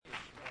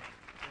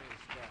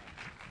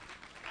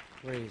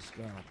Praise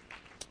God.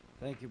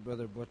 Thank you,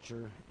 Brother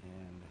Butcher,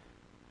 and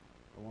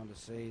I want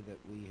to say that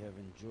we have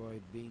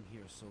enjoyed being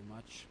here so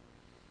much,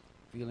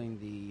 feeling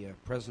the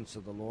presence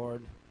of the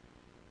Lord,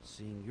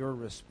 seeing your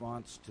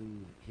response to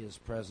His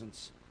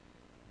presence,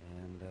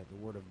 and the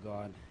Word of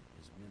God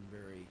has been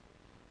very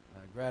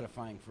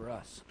gratifying for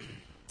us.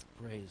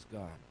 Praise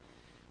God.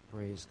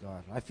 Praise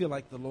God. I feel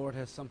like the Lord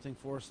has something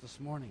for us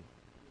this morning.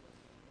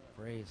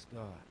 Praise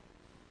God.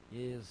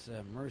 His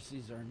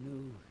mercies are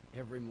new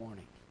every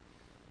morning.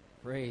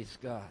 Praise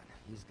God.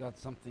 He's got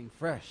something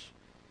fresh.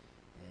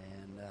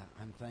 And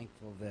I'm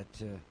thankful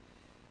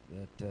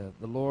that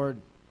the Lord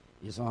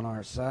is on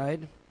our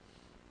side.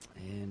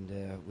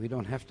 And we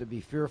don't have to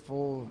be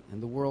fearful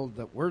in the world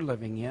that we're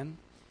living in.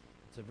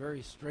 It's a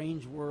very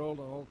strange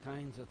world, all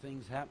kinds of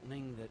things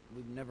happening that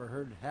we've never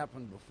heard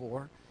happen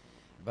before.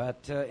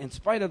 But in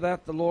spite of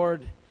that, the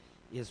Lord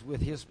is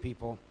with His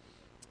people.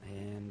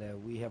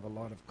 And we have a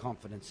lot of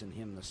confidence in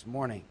Him this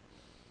morning.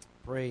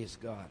 Praise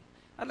God.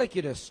 I'd like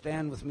you to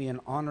stand with me in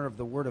honor of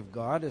the Word of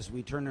God as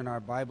we turn in our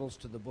Bibles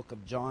to the book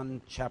of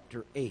John,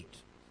 chapter 8.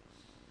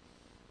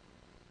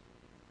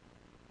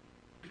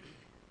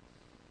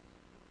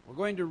 We're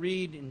going to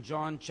read in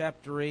John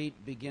chapter 8,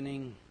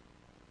 beginning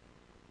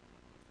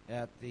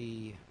at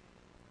the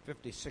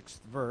 56th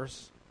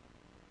verse,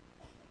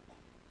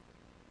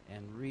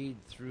 and read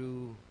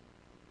through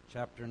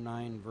chapter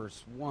 9,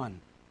 verse 1.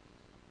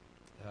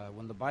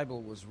 When the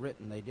Bible was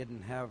written, they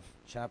didn't have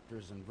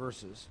chapters and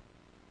verses.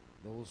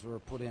 Those were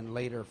put in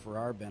later for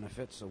our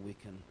benefit so we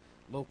can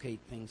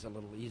locate things a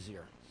little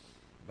easier.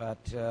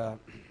 But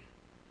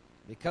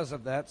because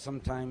of that,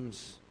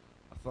 sometimes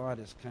a thought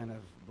is kind of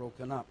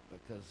broken up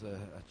because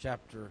a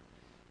chapter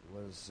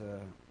was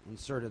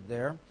inserted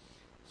there.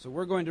 So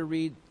we're going to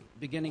read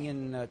beginning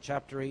in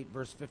chapter 8,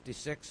 verse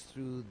 56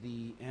 through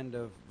the end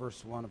of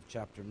verse 1 of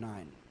chapter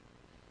 9.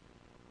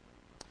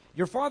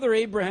 Your father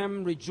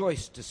Abraham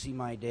rejoiced to see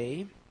my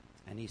day,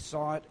 and he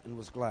saw it and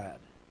was glad.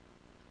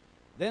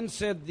 Then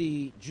said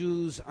the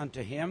Jews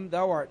unto him,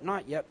 Thou art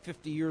not yet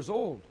 50 years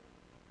old,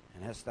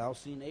 and hast thou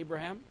seen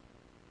Abraham?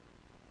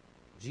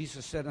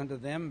 Jesus said unto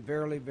them,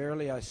 Verily,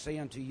 verily, I say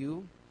unto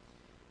you,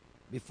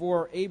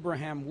 before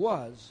Abraham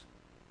was,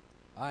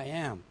 I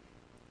am.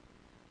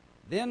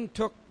 Then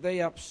took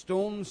they up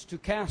stones to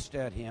cast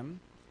at him,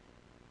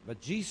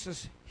 but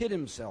Jesus hid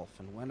himself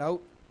and went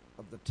out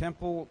of the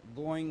temple,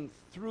 going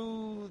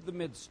through the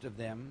midst of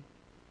them,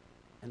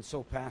 and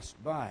so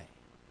passed by.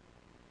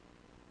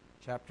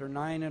 Chapter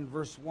 9 and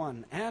verse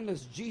 1. And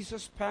as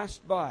Jesus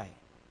passed by,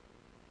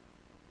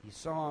 he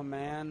saw a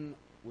man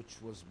which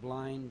was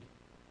blind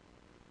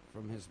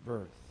from his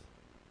birth.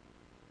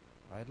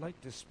 I'd like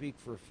to speak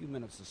for a few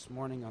minutes this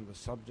morning on the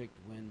subject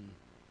when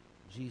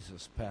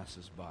Jesus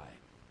passes by.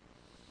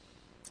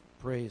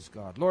 Praise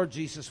God. Lord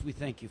Jesus, we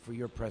thank you for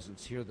your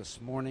presence here this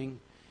morning,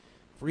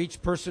 for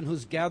each person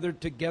who's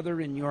gathered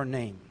together in your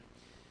name.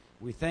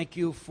 We thank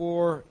you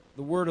for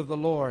the word of the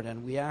Lord,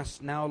 and we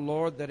ask now,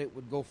 Lord, that it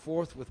would go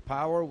forth with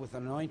power, with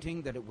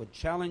anointing, that it would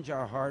challenge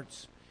our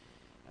hearts.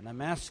 And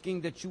I'm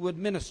asking that you would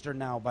minister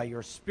now by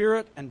your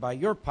Spirit and by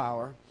your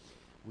power.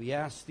 We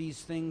ask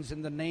these things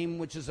in the name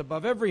which is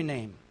above every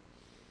name.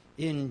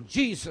 In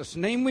Jesus'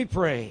 name we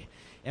pray.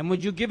 And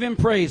would you give him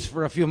praise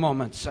for a few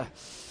moments?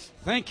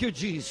 Thank you,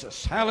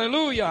 Jesus.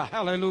 Hallelujah,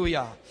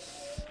 hallelujah.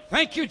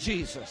 Thank you,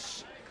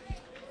 Jesus.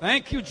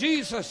 Thank you,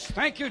 Jesus.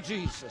 Thank you,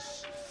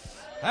 Jesus.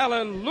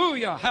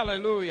 Hallelujah,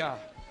 hallelujah.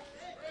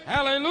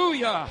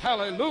 Hallelujah,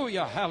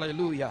 hallelujah,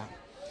 hallelujah.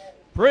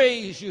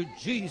 Praise you,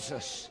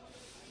 Jesus.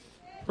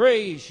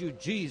 Praise you,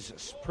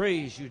 Jesus.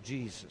 Praise you,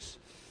 Jesus.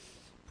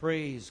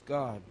 Praise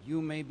God.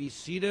 You may be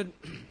seated.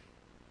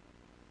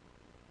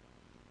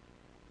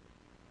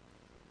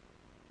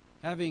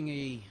 Having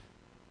a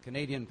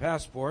Canadian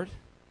passport,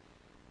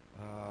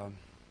 I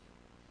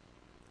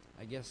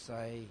guess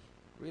I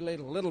relate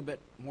a little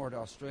bit more to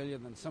Australia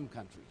than some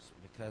countries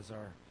because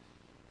our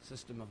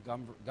system of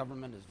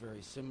government is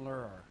very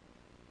similar. Our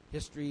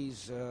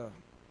histories,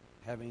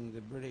 having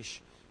the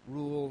British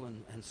rule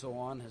and so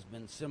on, has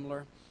been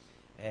similar.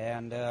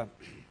 And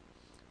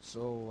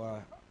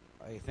so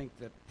I think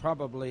that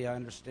probably I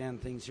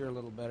understand things here a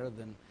little better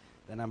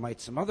than I might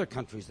some other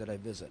countries that I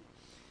visit.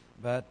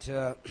 But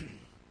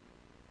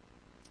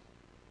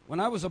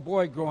when I was a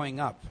boy growing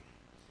up,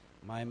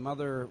 my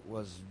mother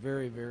was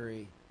very,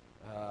 very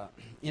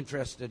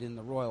interested in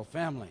the royal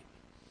family.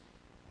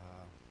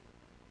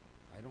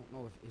 I don't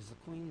know if is the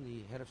Queen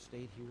the head of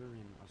state here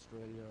in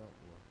Australia,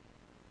 or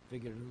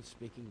figuratively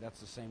speaking, that's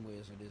the same way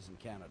as it is in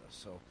Canada.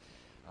 So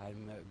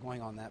I'm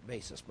going on that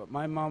basis. But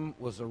my mom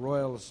was a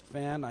royalist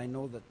fan. I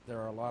know that there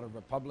are a lot of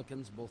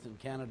Republicans, both in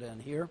Canada and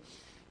here,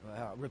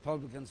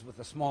 Republicans with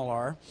a small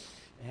r.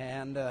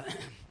 And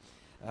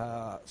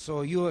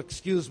so you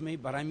excuse me,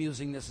 but I'm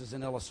using this as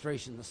an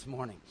illustration this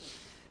morning.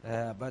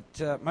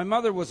 But my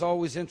mother was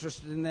always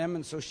interested in them,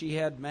 and so she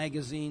had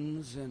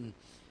magazines and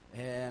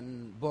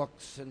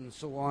books and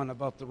so on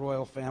about the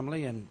royal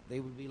family, and they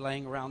would be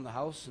laying around the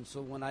house. And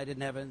so when I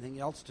didn't have anything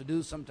else to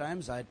do,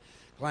 sometimes I'd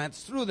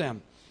glance through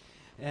them.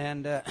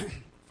 And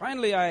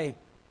Finally, I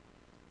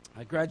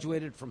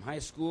graduated from high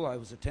school. I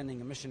was attending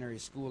a missionary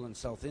school in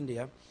South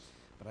India,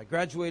 but I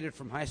graduated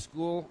from high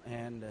school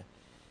and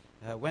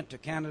went to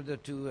Canada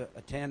to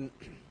attend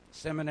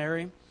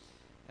seminary.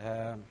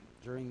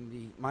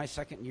 During my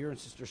second year and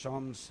Sister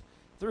Sham's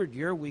third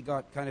year, we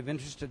got kind of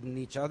interested in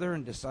each other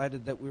and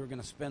decided that we were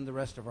going to spend the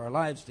rest of our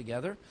lives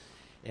together.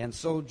 And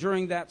so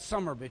during that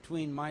summer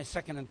between my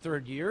second and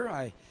third year,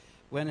 I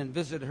went and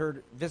visited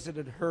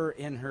her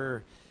in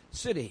her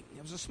city.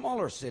 It was a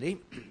smaller city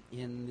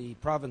in the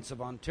province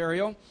of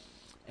Ontario.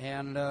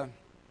 And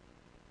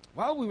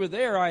while we were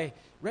there, I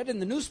read in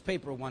the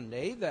newspaper one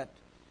day that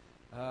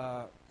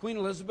Queen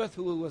Elizabeth,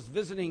 who was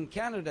visiting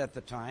Canada at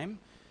the time,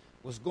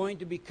 was going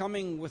to be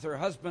coming with her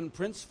husband,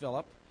 Prince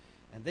Philip,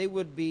 and they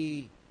would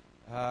be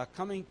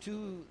coming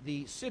to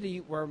the city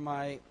where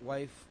my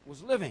wife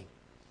was living.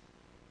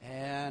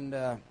 And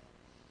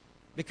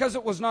because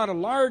it was not a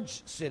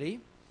large city,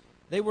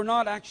 they were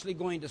not actually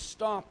going to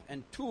stop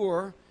and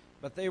tour,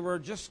 but they were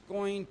just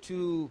going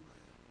to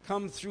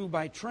come through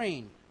by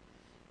train.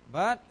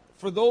 But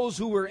for those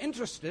who were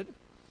interested,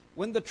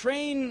 when the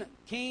train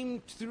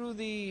came through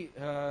the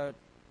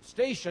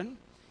station,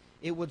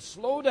 it would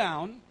slow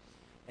down,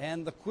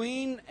 and the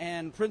Queen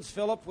and Prince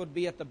Philip would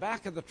be at the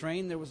back of the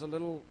train. There was a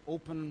little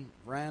open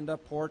veranda,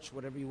 porch,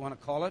 whatever you want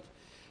to call it,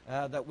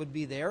 that would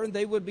be there, and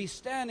they would be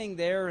standing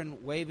there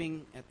and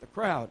waving at the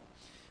crowd.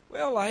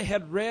 Well, I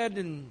had read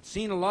and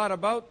seen a lot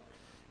about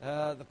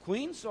the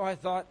Queen, so I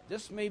thought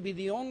this may be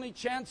the only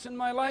chance in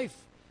my life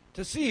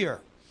to see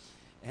her.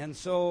 And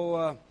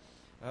so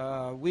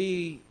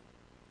we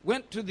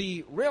went to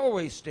the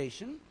railway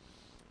station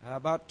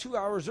about 2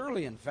 hours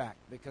early, in fact,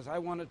 because I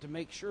wanted to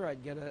make sure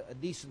I'd get a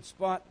decent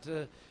spot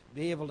to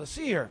be able to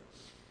see her.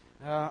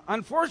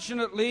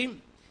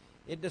 Unfortunately,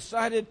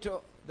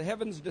 the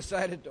heavens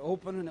decided to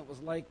open, and it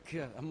was like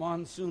a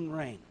monsoon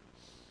rain.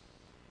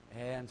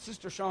 And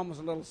Sister Sham was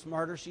a little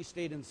smarter. She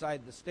stayed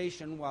inside the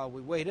station while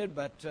we waited,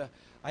 but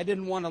I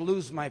didn't want to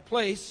lose my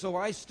place, so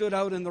I stood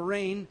out in the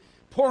rain,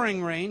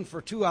 pouring rain,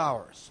 for 2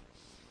 hours.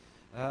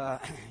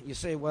 You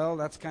say, well,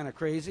 that's kind of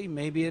crazy.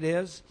 Maybe it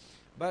is.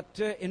 But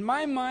in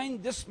my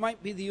mind, this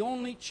might be the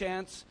only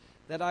chance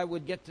that I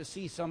would get to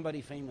see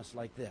somebody famous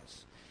like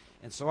this.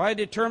 And so I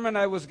determined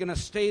I was going to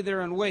stay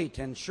there and wait.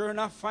 And sure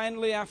enough,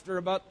 finally, after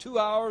about 2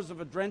 hours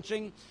of a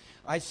drenching,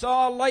 I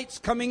saw lights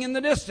coming in the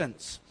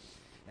distance.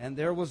 And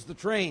there was the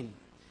train.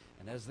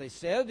 And as they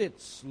said,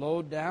 it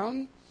slowed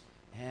down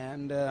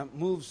and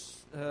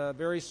moves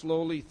very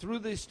slowly through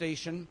the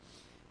station.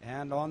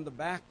 And on the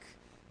back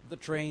of the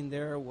train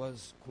there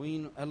was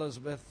Queen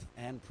Elizabeth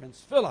and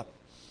Prince Philip.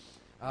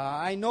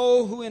 I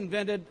know who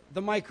invented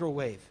the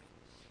microwave.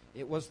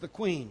 It was the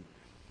Queen.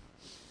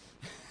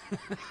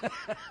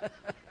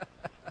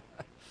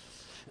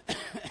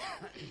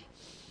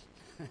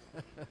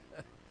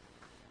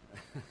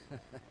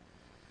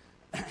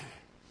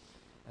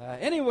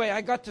 Anyway,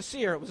 I got to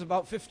see her. It was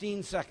about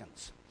 15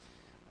 seconds.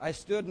 I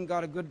stood and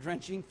got a good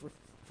drenching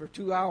for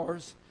 2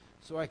 hours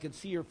so I could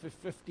see her for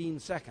 15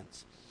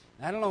 seconds.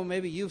 I don't know,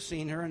 maybe you've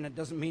seen her and it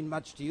doesn't mean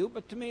much to you,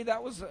 but to me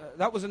that was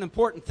an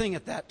important thing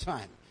at that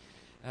time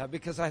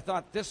because I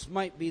thought this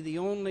might be the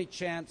only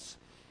chance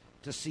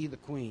to see the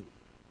Queen.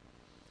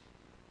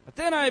 But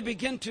then I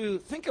began to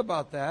think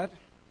about that,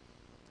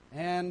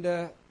 and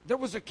there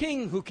was a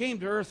king who came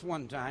to earth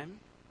one time.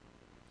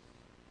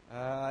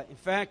 In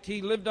fact,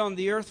 he lived on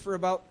the earth for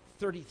about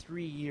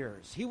 33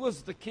 years. He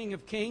was the King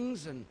of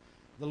Kings and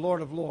the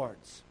Lord of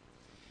Lords.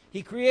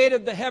 He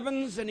created the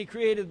heavens and he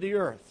created the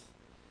earth.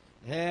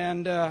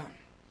 And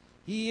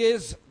he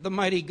is the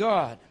mighty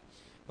God.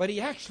 But he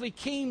actually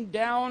came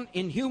down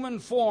in human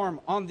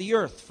form on the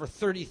earth for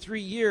 33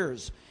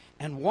 years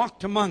and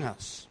walked among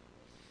us.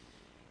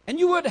 And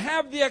you would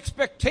have the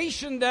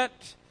expectation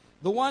that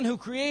the one who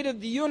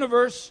created the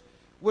universe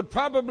would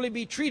probably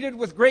be treated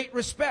with great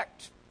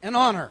respect and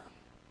honor.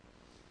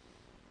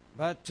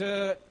 But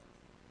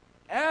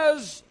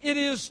as it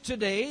is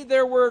today,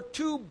 there were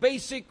two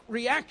basic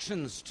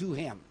reactions to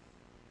him.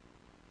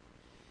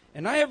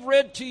 And I have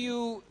read to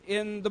you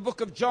in the book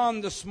of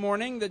John this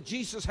morning that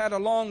Jesus had a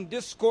long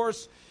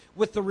discourse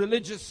with the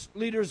religious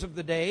leaders of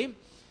the day.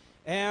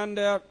 And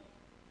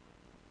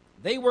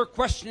they were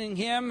questioning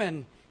him,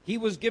 and he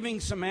was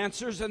giving some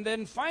answers. And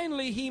then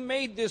finally he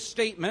made this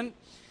statement,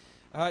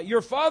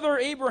 your father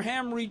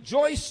Abraham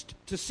rejoiced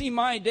to see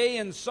my day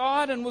and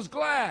saw it and was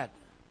glad.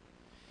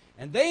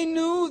 And they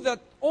knew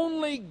that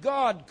only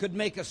God could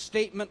make a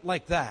statement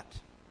like that.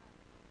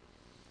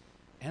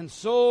 And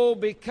so,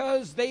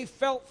 because they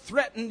felt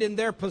threatened in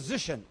their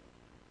position,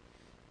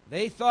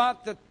 they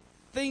thought that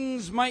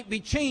things might be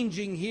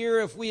changing here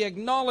if we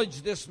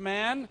acknowledge this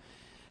man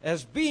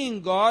as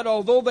being God.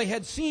 Although they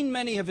had seen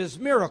many of his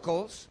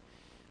miracles,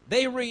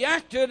 they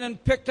reacted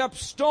and picked up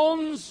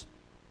stones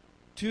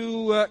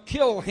to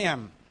kill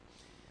him.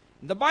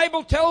 The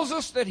Bible tells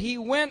us that he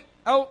went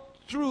out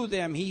through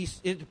them.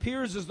 It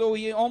appears as though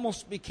he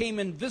almost became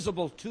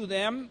invisible to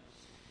them.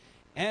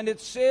 And it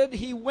said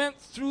he went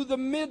through the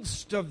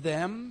midst of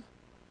them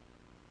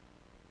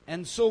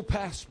and so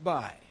passed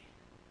by.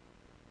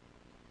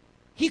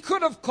 He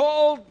could have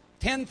called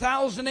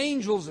 10,000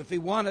 angels if he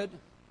wanted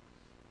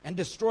and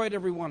destroyed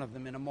every one of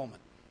them in a moment.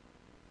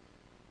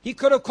 He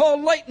could have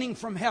called lightning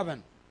from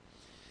heaven.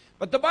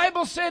 But the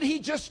Bible said he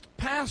just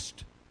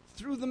passed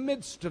through the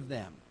midst of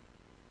them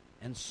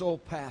and so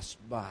passed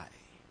by.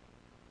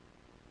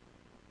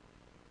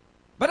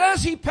 But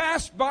as he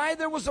passed by,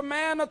 there was a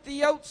man at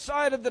the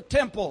outside of the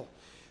temple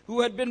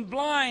who had been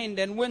blind,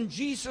 and when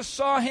Jesus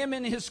saw him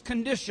in his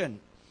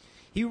condition,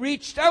 he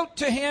reached out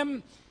to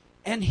him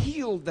and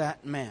healed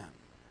that man.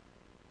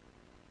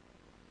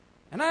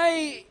 And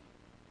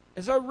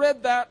as I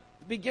read that,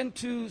 begin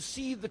to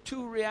see the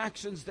two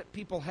reactions that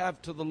people have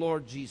to the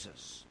Lord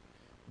Jesus,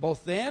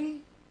 both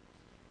then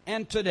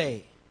and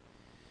today.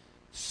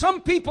 Some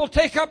people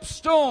take up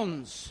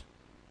stones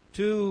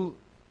to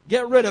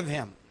get rid of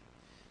him.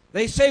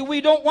 They say,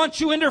 we don't want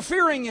you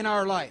interfering in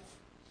our life.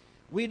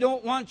 We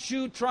don't want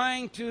you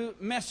trying to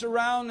mess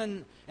around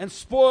and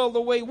spoil the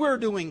way we're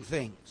doing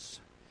things.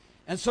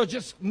 And so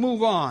just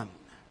move on.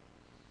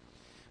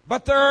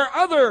 But there are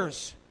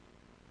others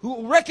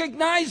who,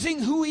 recognizing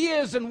who he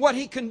is and what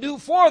he can do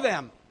for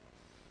them,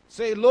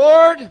 say,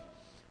 Lord,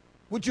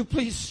 would you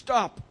please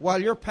stop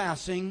while you're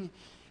passing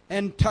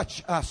and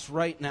touch us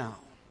right now?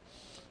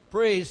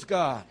 Praise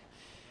God.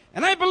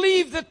 And I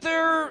believe that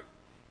there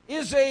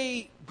is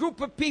a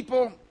group of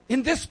people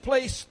in this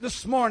place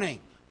this morning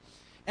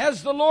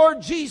as the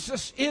Lord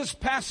Jesus is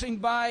passing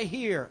by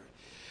here.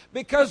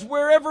 Because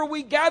wherever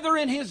we gather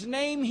in his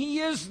name, he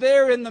is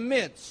there in the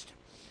midst.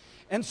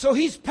 And so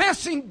he's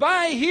passing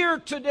by here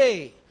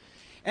today.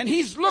 And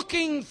he's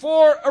looking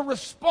for a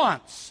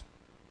response.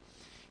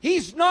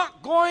 He's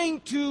not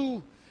going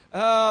to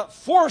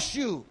force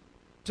you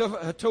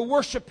to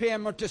worship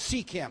him or to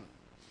seek him.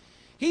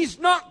 He's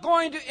not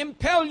going to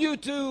impel you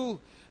to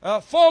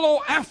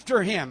follow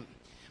after him.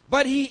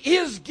 But he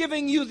is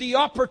giving you the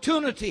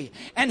opportunity.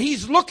 And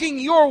he's looking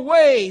your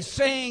way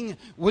saying,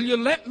 will you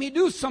let me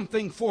do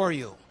something for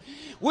you?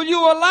 Will you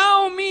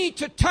allow me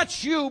to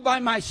touch you by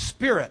my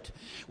Spirit?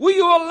 Will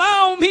you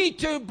allow me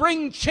to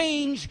bring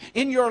change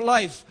in your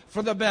life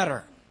for the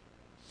better?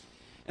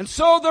 And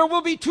so there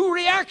will be two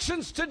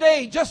reactions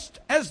today, just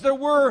as there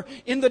were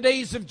in the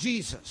days of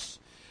Jesus.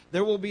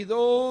 There will be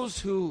those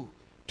who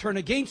turn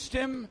against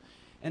him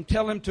and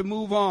tell him to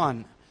move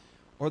on.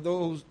 Or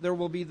there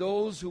will be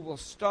those who will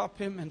stop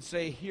him and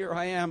say, here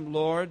I am,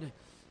 Lord.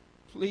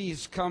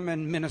 Please come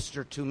and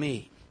minister to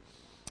me.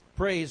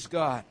 Praise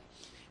God.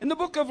 In the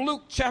book of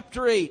Luke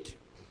chapter 8,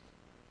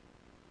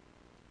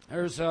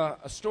 there's a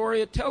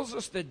story. It tells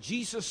us that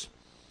Jesus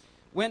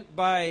went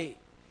by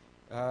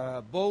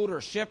boat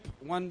or ship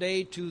one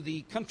day to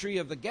the country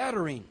of the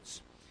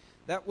Gadarenes.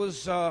 That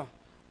was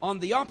on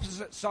the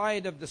opposite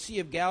side of the Sea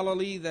of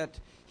Galilee that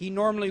he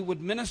normally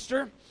would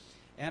minister.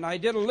 And I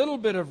did a little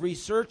bit of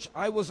research.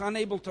 I was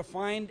unable to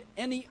find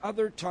any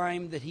other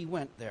time that he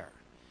went there.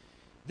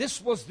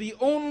 This was the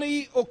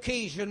only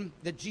occasion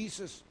that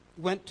Jesus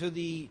went to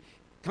the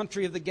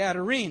country of the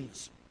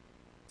Gadarenes.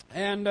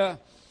 And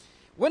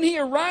when he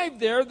arrived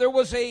there, there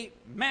was a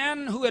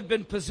man who had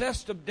been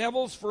possessed of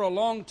devils for a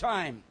long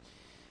time.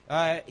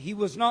 He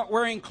was not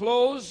wearing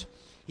clothes.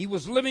 He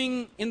was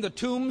living in the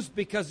tombs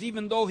because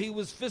even though he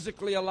was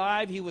physically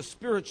alive, he was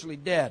spiritually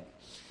dead.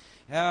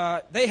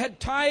 They had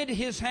tied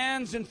his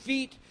hands and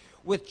feet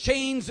with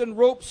chains and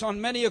ropes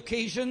on many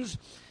occasions,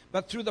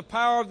 but through the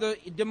power of the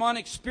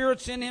demonic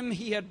spirits in him,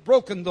 he had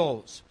broken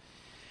those.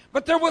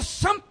 But there was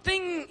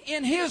something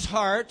in his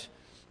heart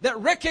that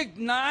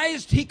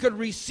recognized he could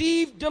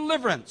receive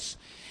deliverance.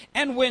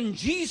 And when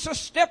Jesus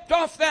stepped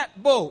off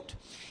that boat,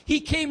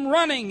 he came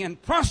running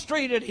and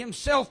prostrated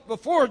himself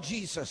before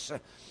Jesus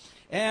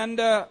and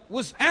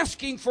was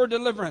asking for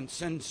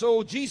deliverance. And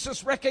so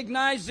Jesus,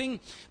 recognizing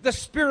the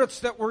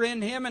spirits that were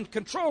in him and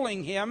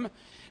controlling him,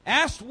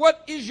 asked,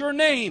 what is your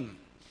name?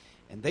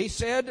 And they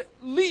said,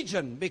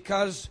 Legion,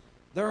 because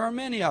there are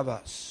many of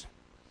us.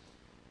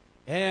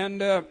 And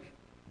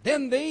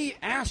then they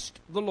asked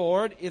the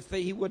Lord if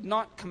he would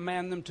not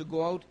command them to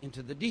go out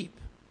into the deep.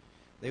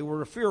 They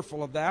were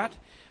fearful of that.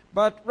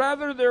 But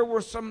rather there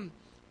were some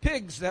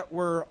pigs that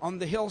were on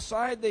the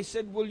hillside. They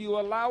said, will you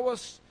allow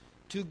us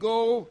to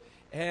go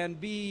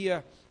and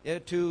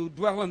to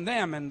dwell in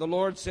them? And the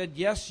Lord said,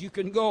 yes, you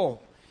can go.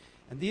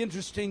 And the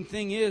interesting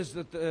thing is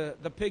that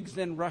the pigs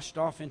then rushed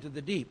off into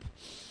the deep.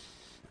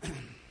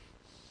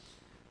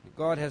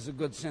 God has a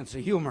good sense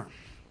of humor.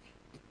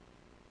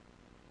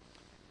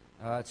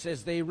 It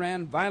says they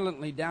ran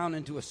violently down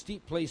into a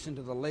steep place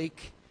into the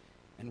lake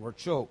and were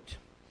choked.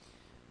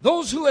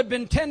 Those who had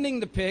been tending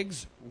the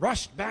pigs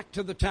rushed back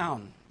to the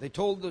town. They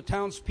told the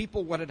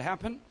townspeople what had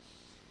happened.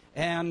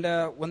 And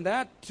when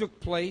that took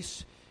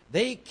place,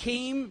 they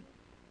came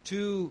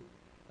to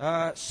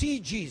see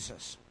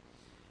Jesus.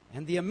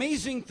 And the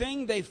amazing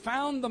thing, they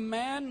found the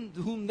man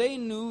whom they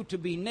knew to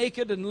be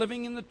naked and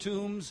living in the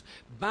tombs,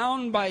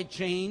 bound by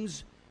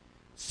chains,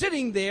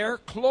 sitting there,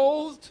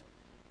 clothed,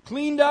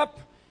 cleaned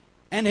up,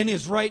 and in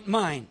his right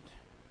mind.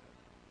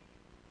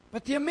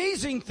 But the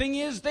amazing thing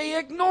is they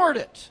ignored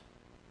it.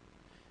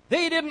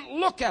 They didn't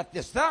look at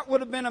this. That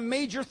would have been a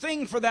major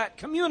thing for that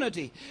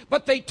community.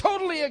 But they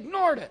totally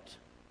ignored it.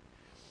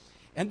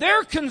 And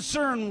their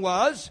concern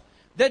was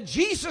that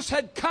Jesus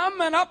had come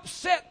and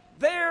upset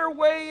their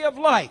way of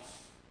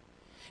life.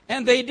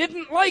 And they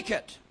didn't like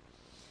it.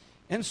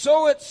 And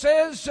so it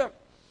says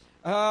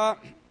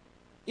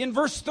in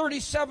verse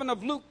 37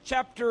 of Luke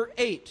chapter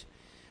 8,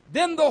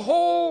 then the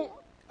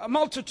whole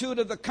multitude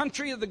of the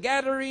country of the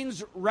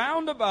Gadarenes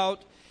round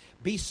about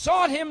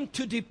besought him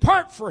to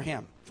depart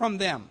from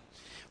them.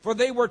 For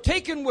they were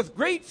taken with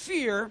great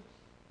fear,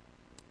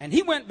 and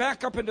he went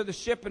back up into the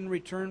ship and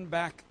returned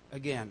back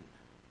again.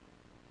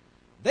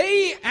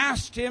 They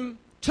asked him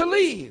to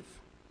leave.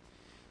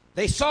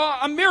 They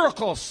saw a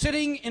miracle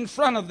sitting in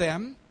front of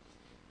them,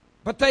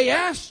 but they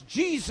asked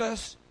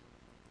Jesus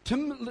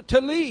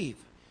to leave.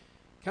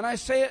 Can I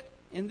say it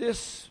in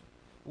this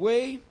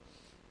way?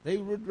 They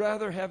would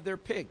rather have their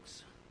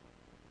pigs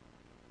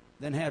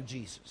than have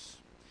Jesus.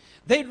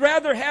 They'd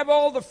rather have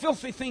all the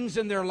filthy things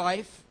in their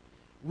life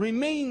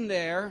remain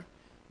there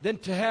than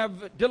to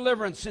have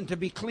deliverance and to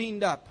be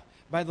cleaned up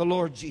by the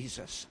Lord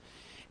Jesus.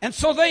 And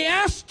so they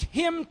asked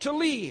him to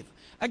leave.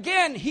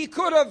 Again, he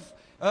could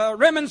have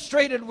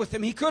remonstrated with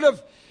them. He could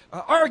have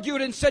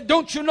argued and said,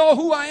 don't you know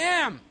who I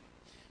am?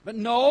 But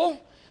no,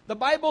 the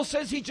Bible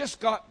says he just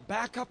got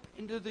back up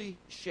into the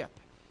ship.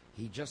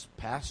 He just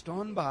passed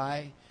on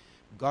by,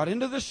 got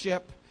into the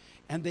ship,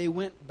 and they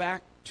went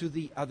back to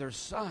the other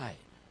side.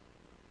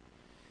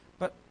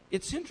 But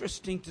it's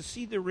interesting to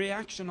see the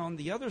reaction on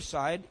the other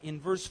side in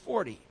verse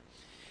 40.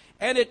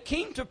 And it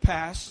came to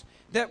pass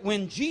that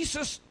when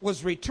Jesus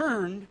was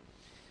returned,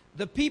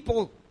 the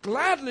people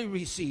gladly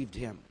received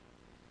him,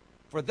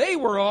 for they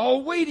were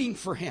all waiting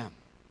for him.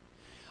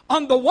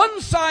 On the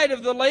one side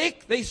of the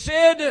lake, they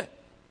said,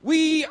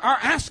 we are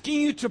asking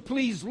you to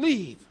please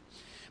leave.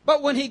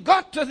 But when he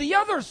got to the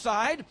other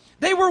side,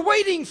 they were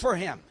waiting for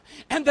him,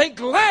 and they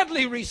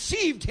gladly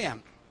received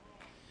him.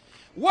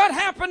 What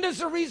happened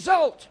as a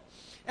result?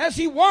 As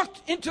he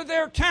walked into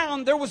their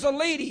town, there was a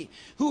lady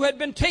who had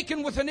been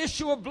taken with an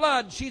issue of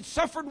blood. She'd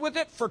suffered with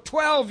it for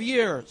 12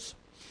 years.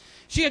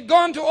 She had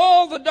gone to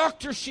all the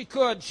doctors she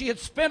could. She had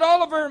spent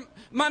all of her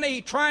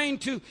money trying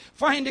to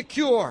find a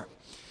cure.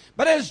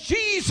 But as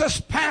Jesus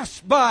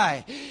passed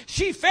by,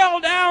 she fell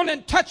down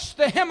and touched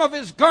the hem of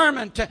his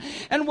garment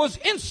and was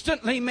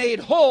instantly made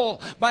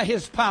whole by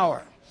his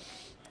power.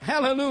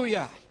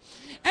 Hallelujah.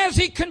 As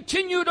he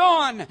continued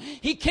on,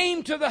 he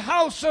came to the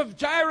house of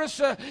Jairus,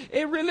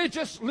 a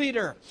religious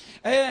leader.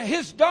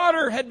 His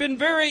daughter had been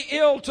very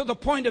ill to the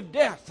point of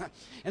death.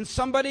 And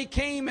somebody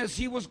came as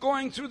he was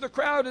going through the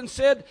crowd and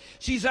said,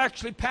 she's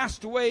actually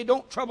passed away.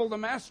 Don't trouble the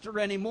master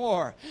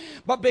anymore.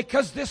 But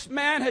because this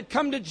man had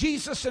come to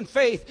Jesus in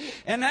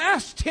faith and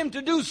asked him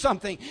to do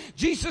something,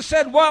 Jesus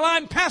said, while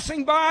I'm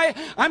passing by,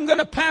 I'm going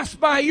to pass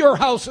by your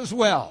house as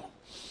well.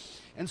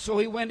 And so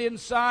he went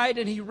inside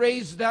and he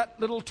raised that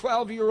little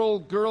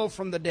 12-year-old girl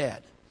from the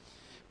dead.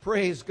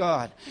 Praise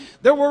God.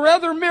 There were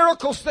other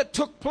miracles that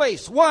took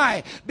place.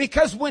 Why?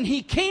 Because when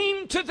he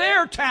came to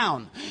their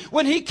town,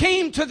 when he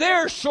came to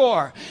their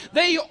shore,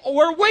 they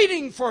were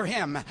waiting for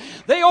him.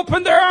 They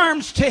opened their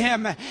arms to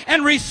him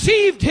and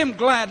received him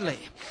gladly.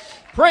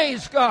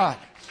 Praise God.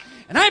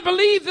 And I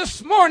believe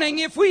this morning,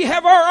 if we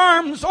have our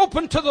arms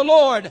open to the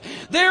Lord,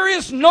 there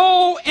is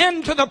no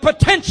end to the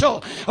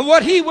potential of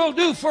what he will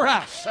do for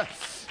us.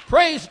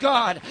 Praise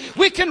God.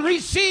 We can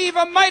receive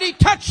a mighty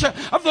touch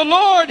of the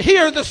Lord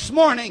here this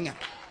morning.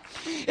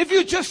 If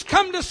you just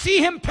come to see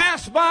him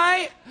pass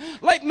by,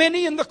 like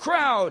many in the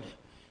crowd,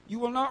 you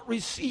will not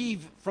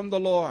receive from the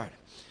Lord.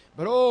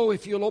 But oh,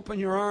 if you'll open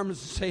your arms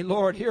and say,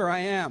 Lord, here I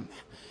am.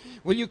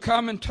 Will you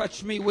come and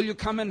touch me? Will you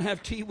come and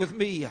have tea with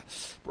me?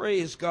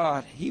 Praise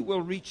God. He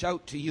will reach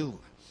out to you.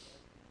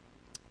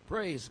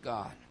 Praise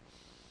God.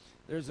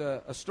 There's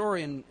a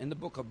story in the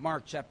book of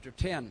Mark chapter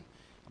 10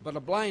 about a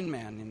blind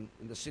man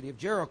in the city of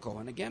Jericho.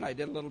 And again, I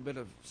did a little bit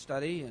of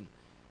study, and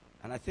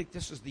I think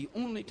this is the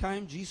only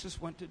time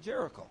Jesus went to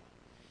Jericho.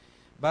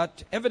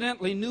 But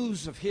evidently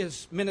news of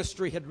his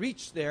ministry had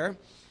reached there,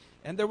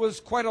 and there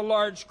was quite a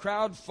large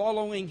crowd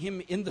following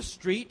him in the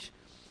street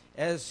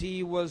as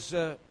he was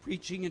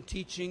preaching and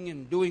teaching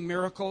and doing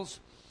miracles.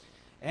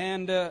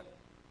 And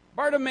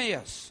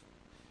Bartimaeus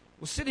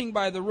was sitting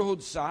by the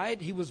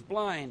roadside. He was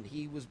blind.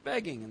 He was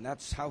begging, and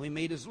that's how he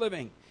made his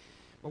living.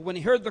 But when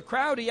he heard the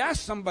crowd, he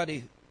asked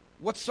somebody,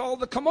 what's all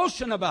the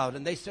commotion about?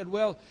 And they said,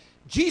 well,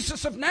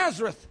 Jesus of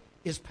Nazareth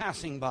is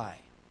passing by.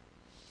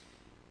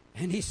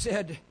 And he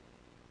said,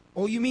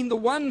 oh, you mean the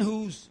one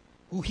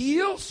who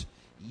heals?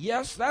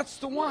 Yes, that's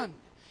the one.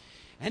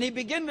 And he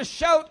began to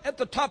shout at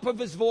the top of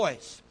his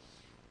voice,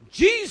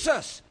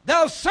 Jesus,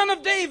 thou son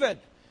of David,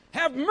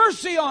 have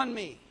mercy on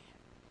me.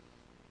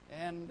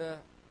 And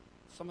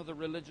some of the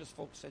religious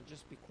folks said,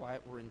 just be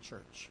quiet, we're in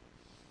church.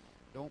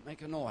 Don't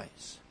make a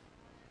noise.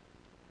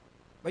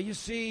 But you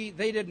see,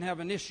 they didn't have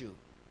an issue,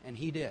 and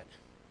he did.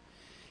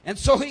 And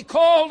so he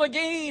called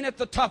again at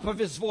the top of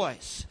his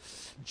voice,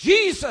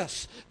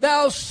 Jesus,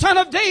 thou son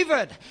of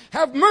David,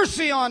 have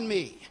mercy on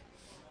me.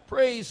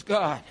 Praise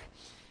God.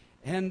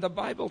 And the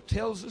Bible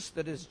tells us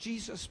that as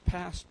Jesus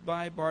passed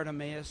by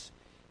Bartimaeus,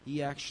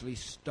 he actually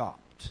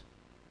stopped.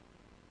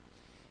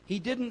 He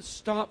didn't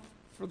stop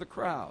for the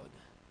crowd.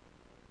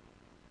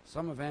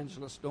 Some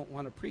evangelists don't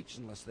want to preach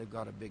unless they've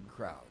got a big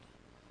crowd.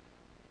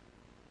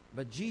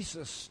 But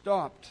Jesus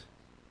stopped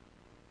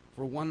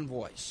for one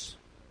voice.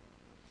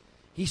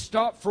 He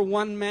stopped for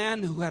one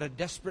man who had a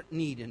desperate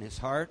need in his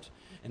heart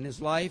and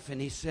his life,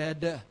 and he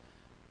said,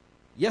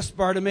 "Yes,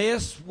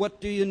 Bartimaeus, what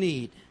do you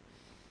need?"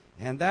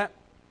 And that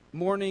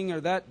morning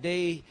or that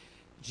day,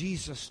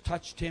 Jesus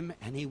touched him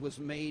and he was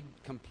made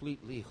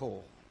completely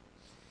whole.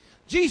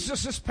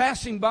 Jesus is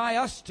passing by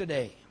us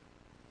today,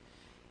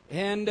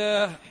 and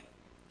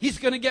he's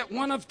going to get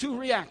one of two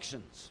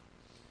reactions.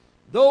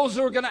 Those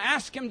who are going to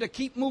ask him to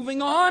keep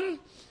moving on,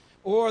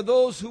 or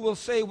those who will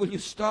say, "Will you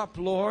stop,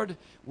 Lord?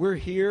 We're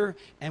here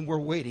and we're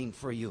waiting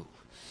for you."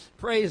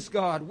 Praise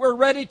God. We're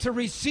ready to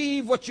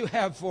receive what you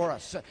have for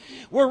us.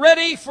 We're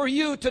ready for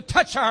you to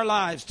touch our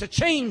lives, to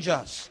change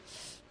us.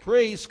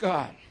 Praise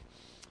God.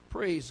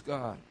 Praise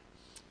God.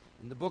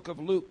 In the book of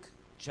Luke,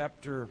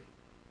 chapter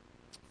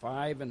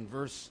 5 and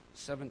verse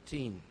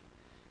 17,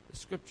 the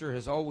scripture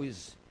has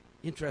always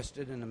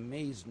interested and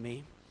amazed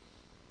me.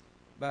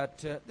 But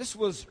this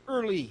was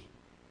early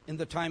in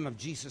the time of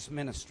Jesus'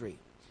 ministry.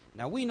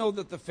 Now we know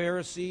that the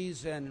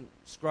Pharisees and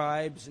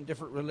scribes and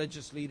different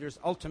religious leaders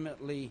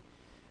ultimately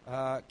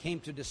came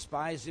to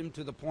despise him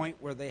to the point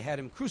where they had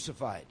him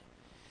crucified.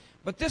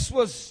 But this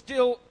was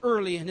still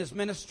early in his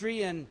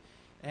ministry, and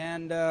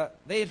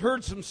they had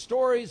heard some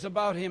stories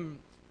about him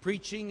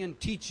preaching and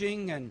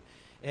teaching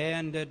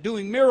and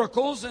doing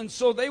miracles, and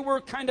so they were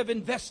kind of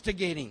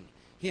investigating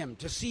him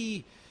to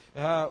see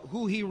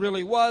who he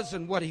really was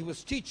and what he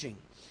was teaching.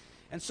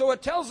 And so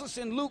it tells us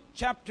in Luke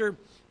chapter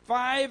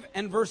 5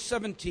 and verse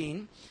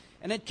 17,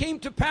 "And it came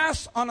to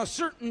pass on a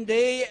certain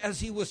day as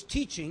he was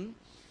teaching,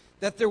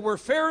 that there were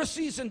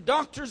Pharisees and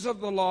doctors of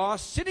the law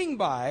sitting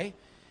by,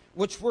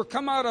 which were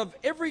come out of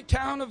every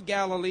town of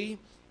Galilee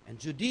and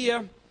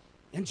Judea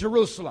and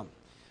Jerusalem."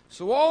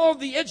 So all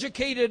the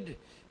educated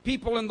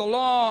people in the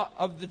law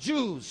of the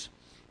Jews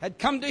had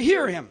come to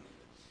hear him.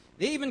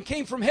 They even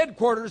came from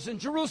headquarters in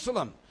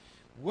Jerusalem.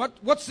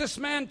 What's this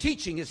man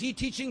teaching? Is he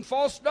teaching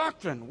false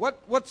doctrine?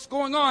 What's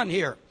going on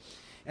here?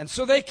 And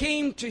so they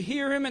came to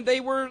hear him, and they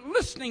were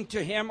listening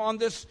to him on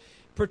this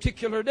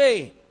particular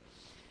day.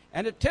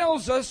 And it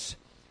tells us,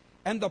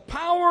 "And the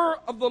power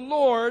of the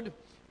Lord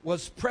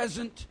was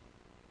present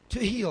to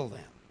heal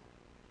them."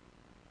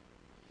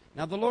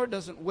 Now the Lord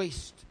doesn't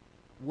waste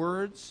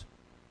words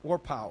or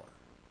power.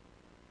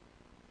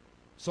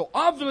 So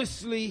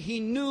obviously he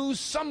knew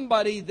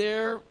somebody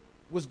there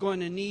was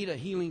going to need a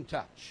healing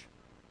touch.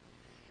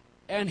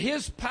 And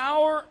his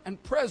power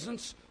and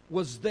presence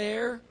was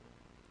there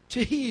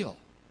to heal.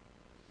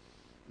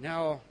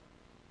 Now,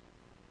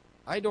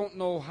 I don't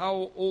know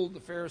how old the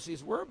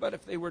Pharisees were, but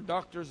if they were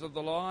doctors of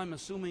the law, I'm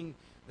assuming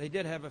they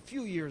did have a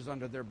few years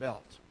under their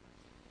belt.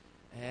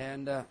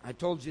 And I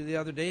told you the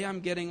other day, I'm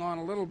getting on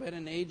a little bit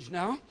in age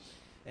now.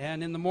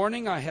 And in the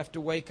morning, I have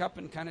to wake up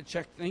and kind of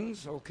check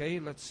things. Okay,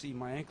 let's see,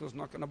 my ankle's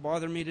not going to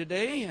bother me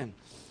today, and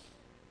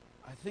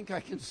I think I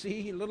can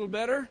see a little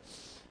better.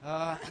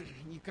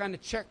 You kind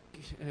of check,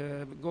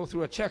 go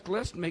through a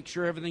checklist, make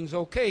sure everything's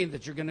okay,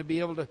 that you're going to be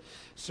able to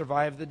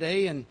survive the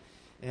day and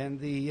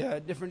the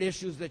different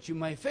issues that you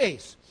may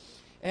face.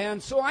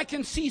 And so I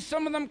can see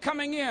some of them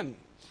coming in.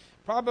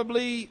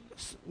 Probably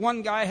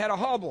one guy had a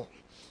hobble,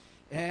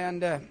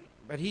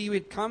 but he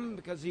would come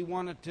because he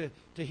wanted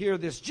to hear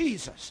this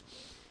Jesus.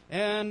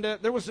 And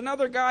there was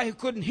another guy who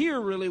couldn't hear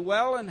really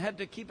well and had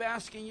to keep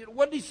asking,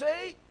 "What did he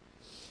say?"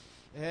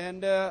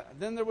 And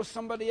then there was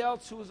somebody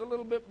else who was a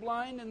little bit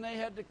blind, and they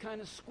had to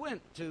kind of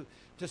squint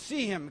to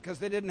see him because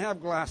they didn't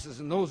have glasses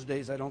in those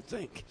days, I don't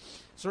think.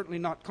 Certainly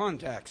not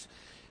contacts.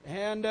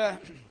 And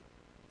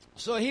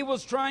so he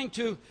was trying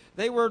to,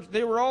 they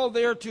were all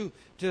there to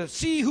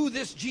see who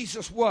this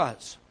Jesus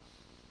was.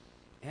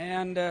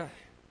 And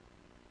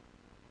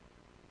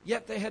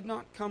yet they had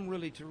not come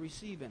really to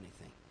receive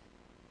anything.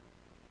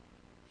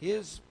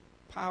 His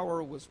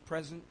power was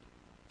present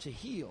to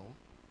heal,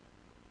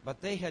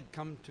 but they had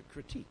come to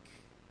critique.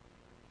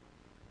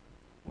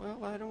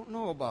 Well, I don't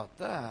know about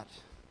that.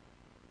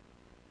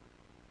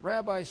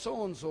 Rabbi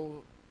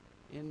so-and-so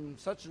in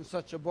such and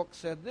such a book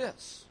said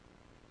this.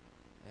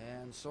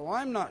 And so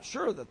I'm not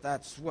sure that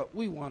that's what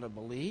we want to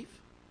believe.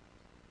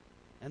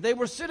 And they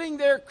were sitting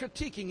there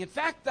critiquing. In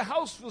fact, the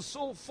house was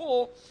so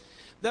full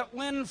that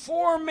when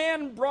 4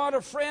 men brought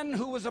a friend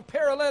who was a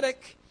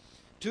paralytic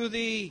to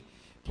the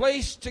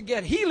place to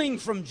get healing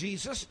from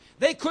Jesus,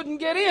 they couldn't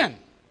get in.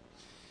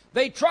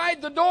 They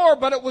tried the door,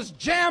 but it was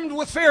jammed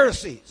with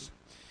Pharisees.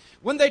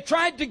 When they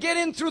tried to get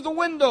in through the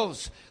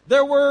windows,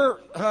 there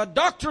were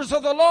doctors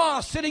of the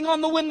law sitting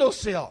on the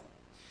windowsill.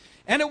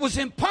 And it was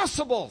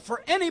impossible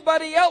for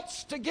anybody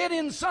else to get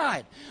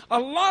inside. A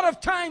lot of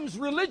times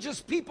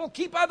religious people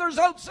keep others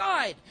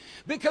outside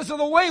because of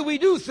the way we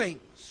do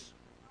things.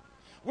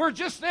 We're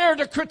just there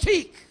to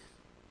critique.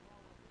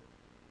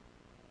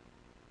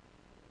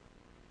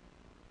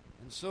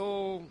 And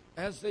So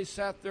as they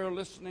sat there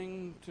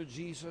listening to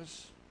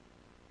Jesus,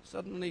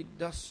 suddenly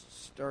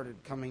dust started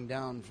coming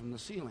down from the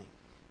ceiling.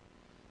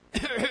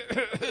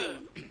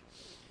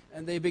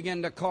 And they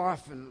began to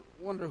cough and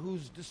wonder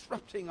who's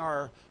disrupting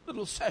our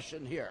little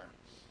session here.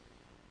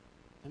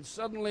 And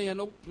suddenly an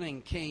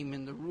opening came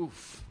in the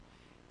roof,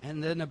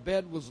 and then a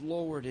bed was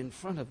lowered in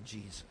front of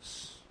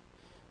Jesus.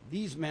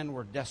 These men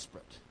were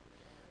desperate.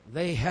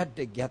 They had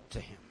to get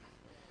to him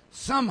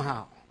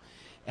somehow.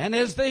 And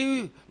as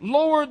they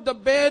lowered the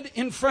bed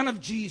in front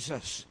of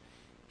Jesus,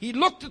 he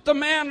looked at the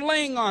man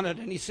laying on it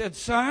and he said,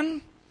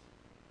 "Son,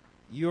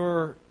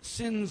 your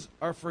sins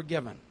are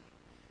forgiven."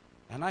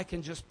 And I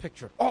can just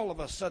picture it. All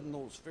of a sudden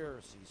those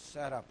Pharisees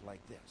sat up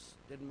like this.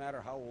 Didn't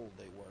matter how old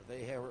they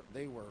were.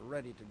 They were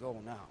ready to go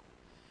now.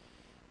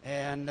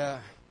 And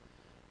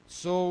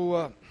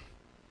so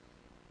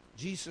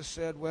Jesus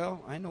said,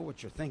 "Well, I know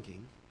what you're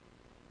thinking.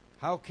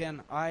 How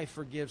can I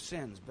forgive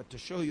sins? But to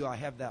show you I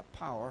have that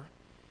power,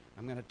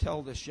 I'm going to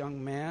tell this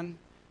young man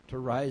to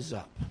rise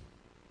up."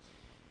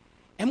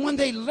 And when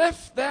they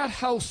left that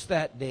house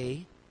that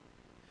day,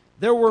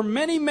 there were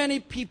many, many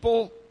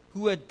people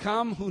who had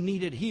come who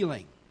needed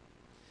healing.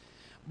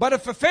 But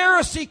if a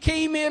Pharisee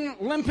came in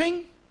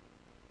limping,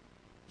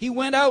 he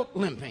went out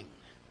limping.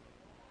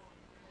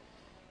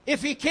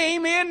 If he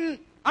came in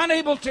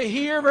unable to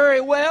hear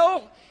very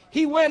well,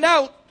 he went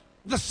out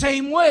the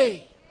same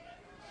way.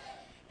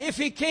 If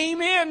he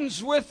came in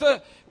with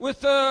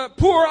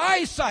poor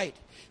eyesight,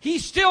 he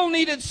still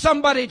needed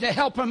somebody to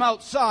help him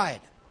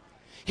outside.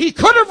 He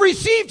could have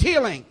received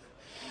healing,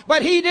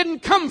 but he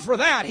didn't come for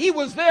that. He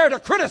was there to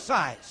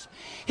criticize.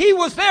 He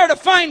was there to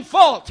find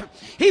fault.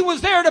 He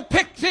was there to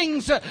pick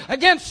things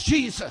against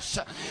Jesus.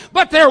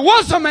 But there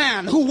was a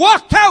man who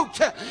walked out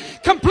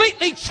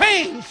completely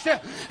changed.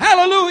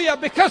 Hallelujah,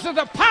 because of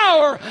the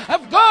power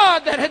of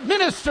God that had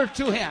ministered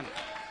to him.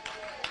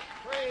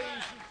 Praise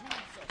you,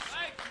 Jesus.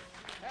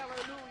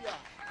 Hallelujah.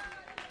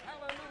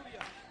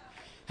 Hallelujah.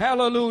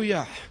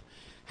 Hallelujah.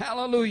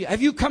 Hallelujah.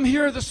 Have you come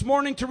here this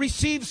morning to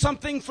receive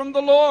something from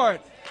the Lord?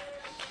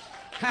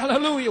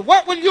 Hallelujah.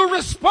 What will your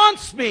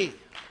response be?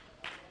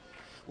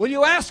 Will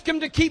you ask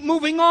him to keep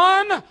moving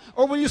on?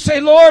 Or will you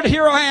say, "Lord,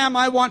 here I am.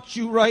 I want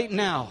you right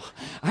now.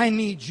 I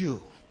need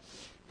you."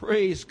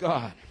 Praise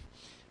God.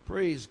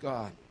 Praise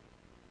God.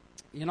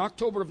 In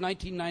October of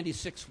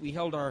 1996, we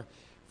held our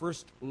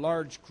first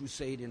large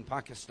crusade in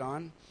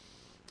Pakistan.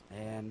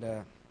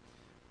 And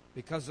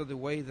because of the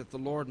way that the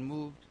Lord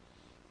moved,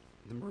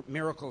 the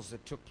miracles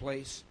that took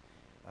place,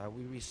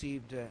 we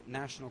received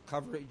national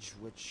coverage,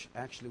 which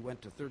actually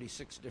went to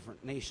 36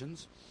 different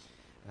nations.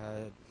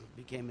 It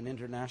became an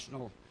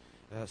international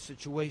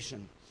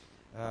situation.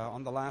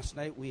 On the last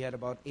night, we had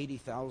about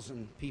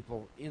 80,000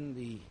 people in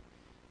the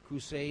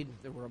crusade.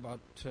 There were about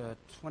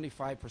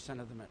 25%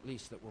 of them at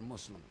least that were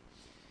Muslim.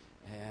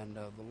 And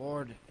the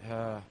Lord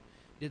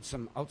did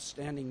some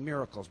outstanding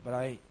miracles. But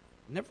I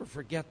never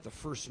forget the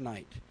first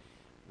night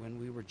when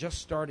we were just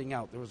starting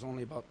out. There was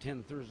only about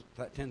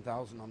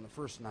 10,000 on the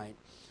first night.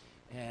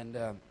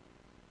 And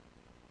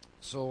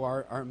so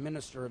our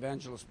minister,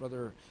 evangelist,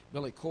 Brother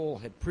Billy Cole,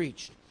 had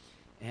preached.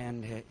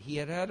 And he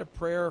had had a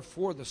prayer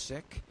for the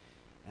sick.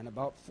 And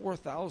about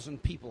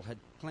 4,000 people had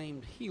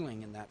claimed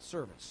healing in that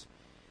service.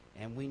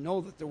 And we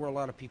know that there were a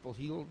lot of people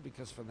healed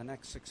because for the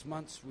next 6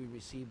 months we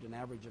received an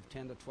average of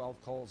 10 to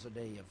 12 calls a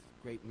day of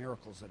great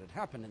miracles that had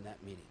happened in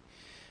that meeting.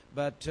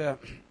 But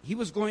he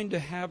was going to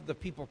have the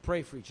people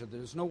pray for each other.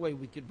 There's no way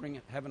we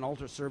could have an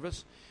altar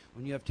service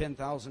when you have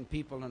 10,000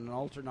 people and an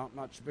altar not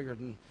much bigger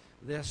than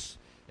this.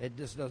 It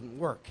just doesn't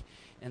work.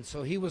 And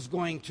so he was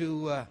going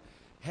to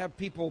have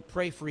people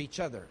pray for each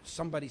other.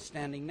 Somebody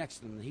standing next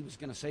to them. He was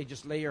going to say,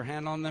 "Just lay your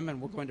hand on them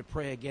and we're going to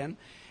pray again."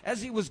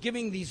 As he was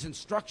giving these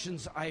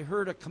instructions, I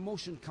heard a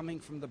commotion coming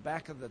from the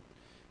back of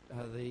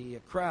the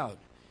crowd.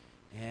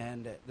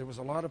 And there was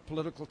a lot of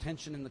political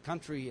tension in the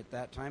country at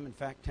that time. In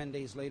fact, 10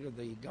 days later,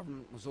 the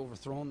government was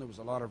overthrown. There was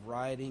a lot of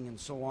rioting and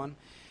so on.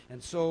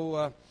 And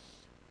so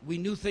we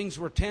knew things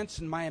were tense,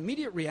 and my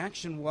immediate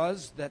reaction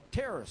was that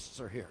terrorists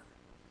are here.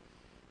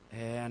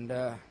 And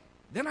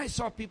then I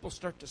saw people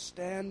start to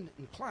stand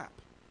and clap.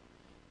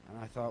 And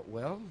I thought,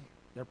 well,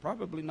 they're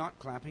probably not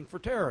clapping for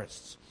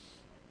terrorists.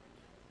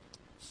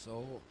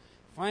 So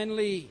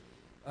finally,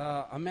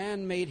 a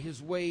man made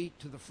his way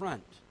to the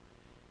front.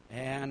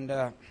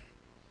 And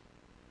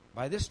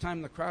by this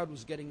time, the crowd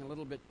was getting a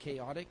little bit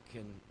chaotic,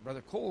 and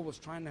Brother Cole was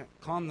trying to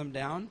calm them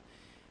down.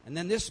 And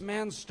then this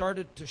man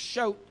started to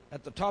shout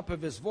at the top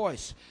of his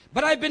voice,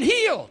 "But I've been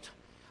healed!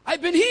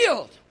 I've been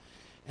healed!"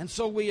 And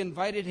so we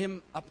invited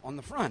him up on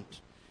the front,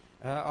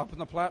 up on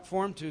the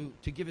platform to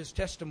give his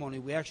testimony.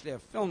 We actually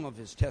have film of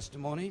his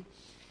testimony.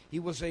 He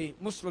was a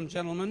Muslim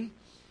gentleman.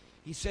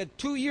 He said,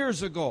 2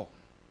 years ago,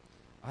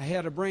 I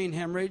had a brain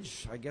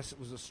hemorrhage. I guess it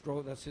was a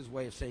stroke. That's his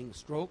way of saying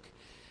stroke.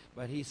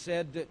 But he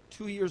said that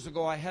 2 years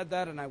ago I had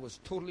that and I was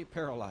totally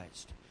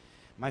paralyzed.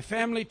 My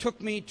family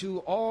took me to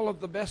all of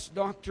the best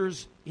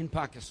doctors in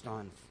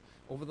Pakistan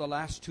over the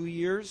last 2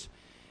 years,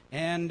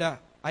 and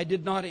I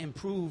did not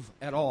improve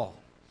at all.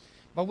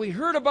 But we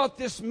heard about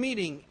this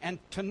meeting, and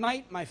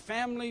tonight my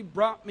family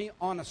brought me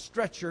on a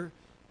stretcher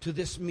to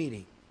this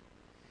meeting.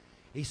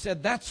 He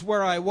said, that's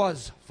where I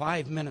was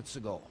 5 minutes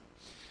ago.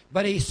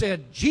 But he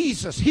said,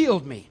 Jesus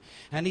healed me.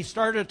 And he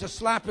started to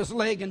slap his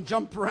leg and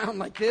jump around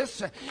like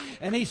this.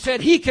 And he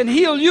said, He can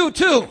heal you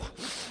too.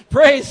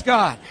 Praise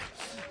God.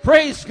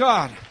 Praise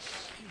God.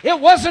 It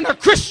wasn't a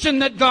Christian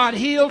that God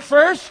healed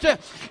first.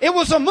 It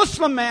was a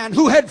Muslim man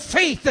who had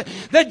faith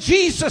that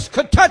Jesus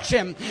could touch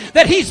him,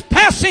 that he's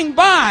passing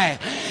by.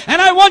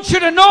 And I want you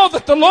to know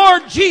that the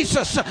Lord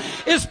Jesus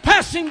is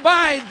passing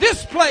by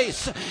this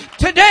place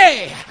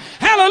today.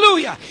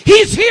 Hallelujah.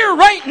 He's here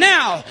right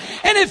now.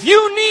 And if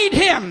you need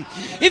Him,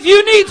 if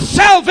you need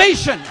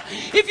salvation,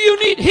 if you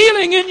need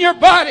healing in your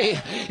body,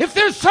 if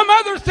there's some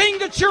other thing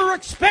that you're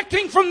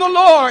expecting from the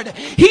Lord,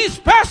 He's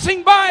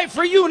passing by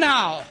for you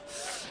now.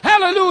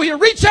 Hallelujah.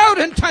 Reach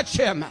out and touch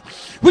Him.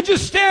 Would you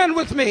stand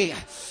with me?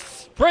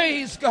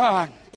 Praise God.